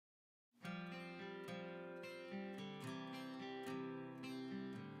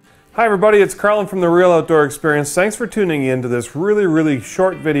Hi everybody, it's Carlin from The Real Outdoor Experience. Thanks for tuning in to this really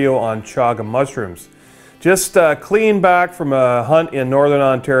short video on chaga mushrooms. Just clean back from a hunt in Northern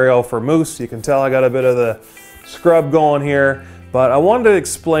Ontario for moose. You can tell I got a bit of the scrub going here, but I wanted to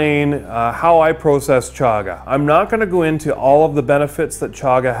explain how I process chaga. I'm not going to go into all of the benefits that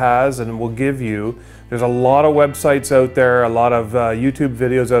chaga has and will give you. There's a lot of websites out there, a lot of YouTube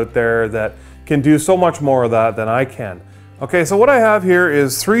videos out there that can do so much more of that than I can. Okay, so what I have here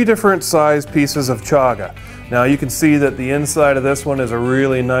is 3 different size pieces of chaga. Now you can see that the inside of this one is a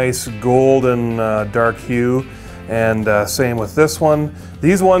really nice golden dark hue, and same with this one.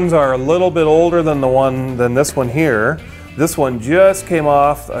 These ones are a little bit older than this one here. This one just came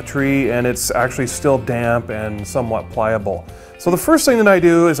off a tree and it's actually still damp and somewhat pliable. So the first thing that I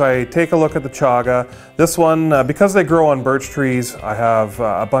do is I take a look at the chaga. This one, because they grow on birch trees, I have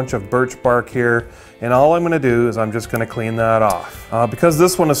a bunch of birch bark here, and all I'm going to do is I'm just going to clean that off. Because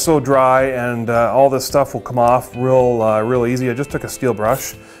this one is so dry and all this stuff will come off real easy, I just took a steel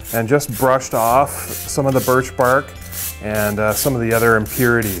brush and just brushed off some of the birch bark and some of the other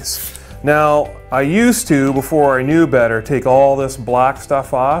impurities. Now, I used to, before I knew better, take all this black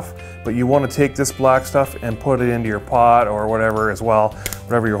stuff off, but you want to take this black stuff and put it into your pot or whatever as well,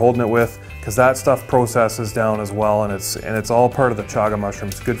 whatever you're holding it with, because that stuff processes down as well, and it's all part of the chaga mushroom.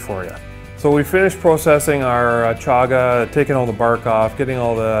 It's good for you. So we finished processing our chaga, taking all the bark off, getting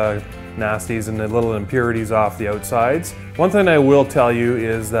all the nasties and the little impurities off the outsides. One thing I will tell you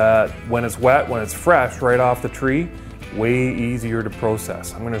is that when it's wet, when it's fresh right off the tree, way easier to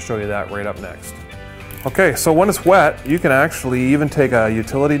process. I'm going to show you that right up next. Okay, so when it's wet, you can actually even take a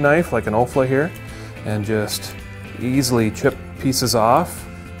utility knife like an Ofla here and just easily chip pieces off.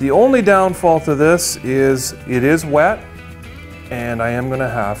 The only downfall to this is it is wet and I am going to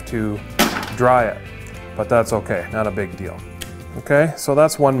have to dry it, but that's okay, not a big deal. Okay, so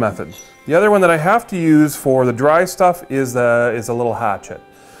that's one method. The other one that I have to use for the dry stuff is a little hatchet.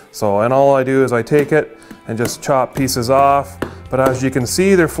 So, and all I do is I take it and just chop pieces off, but as you can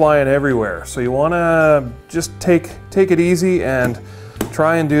see, they're flying everywhere. So you want to just take it easy and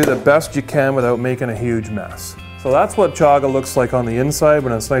try and do the best you can without making a huge mess. So that's what chaga looks like on the inside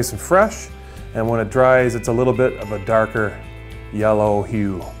when it's nice and fresh, and when it dries, it's a little bit of a darker yellow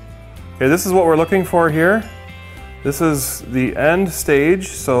hue. Okay, this is what we're looking for here. This is the end stage,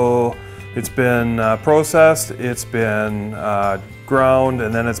 so it's been processed, it's been ground,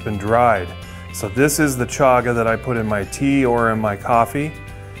 and then it's been dried. So this is the chaga that I put in my tea or in my coffee,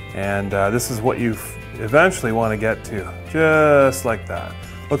 and this is what you eventually want to get to, just like that.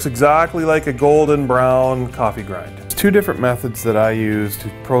 Looks exactly like a golden brown coffee grind. There's 2 different methods that I use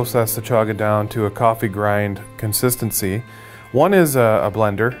to process the chaga down to a coffee grind consistency. One is a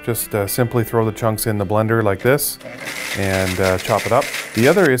blender, just simply throw the chunks in the blender like this and chop it up. The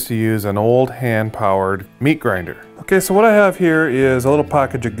other is to use an old hand-powered meat grinder. Okay, so what I have here is a little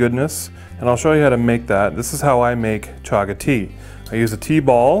package of goodness, and I'll show you how to make that. This is how I make chaga tea. I use a tea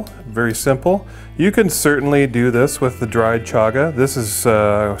ball, very simple. You can certainly do this with the dried chaga. This is,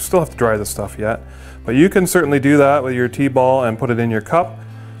 still have to dry this stuff yet, but you can certainly do that with your tea ball and put it in your cup.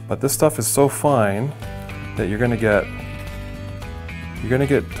 But this stuff is so fine that you're gonna get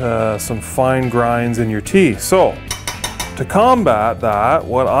some fine grinds in your tea. So, to combat that,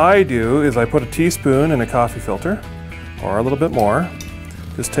 what I do is I put a teaspoon in a coffee filter, or a little bit more.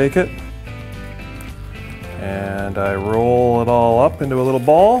 Just take it, and I roll it all up into a little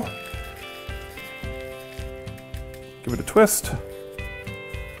ball. Give it a twist,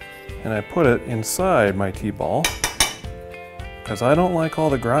 and I put it inside my tea ball, because I don't like all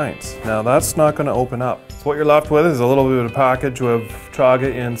the grinds. Now that's not going to open up. So what you're left with is a little bit of a package of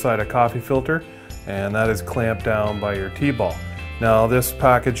chaga inside a coffee filter, and that is clamped down by your tea ball. Now this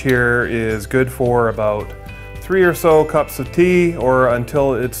package here is good for about 3 or so cups of tea, or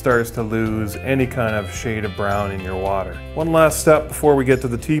until it starts to lose any kind of shade of brown in your water. One last step before we get to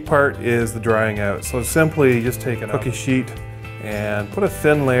the tea part is the drying out. So simply just take a cookie sheet and put a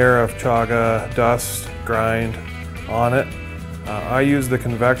thin layer of chaga dust grind on it. I use the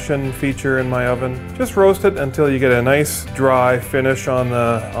convection feature in my oven. Just roast it until you get a nice dry finish on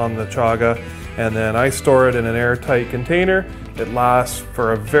the chaga, and then I store it in an airtight container. It lasts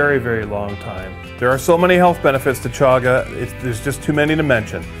for a very long time. There are so many health benefits to chaga, there's just too many to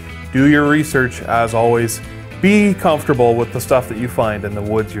mention. Do your research as always. Be comfortable with the stuff that you find in the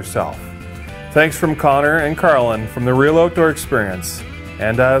woods yourself. Thanks from Connor and Carlin from The Real Outdoor Experience.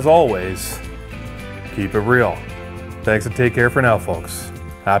 And as always, keep it real. Thanks and take care for now, folks.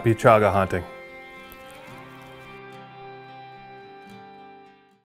 Happy chaga hunting.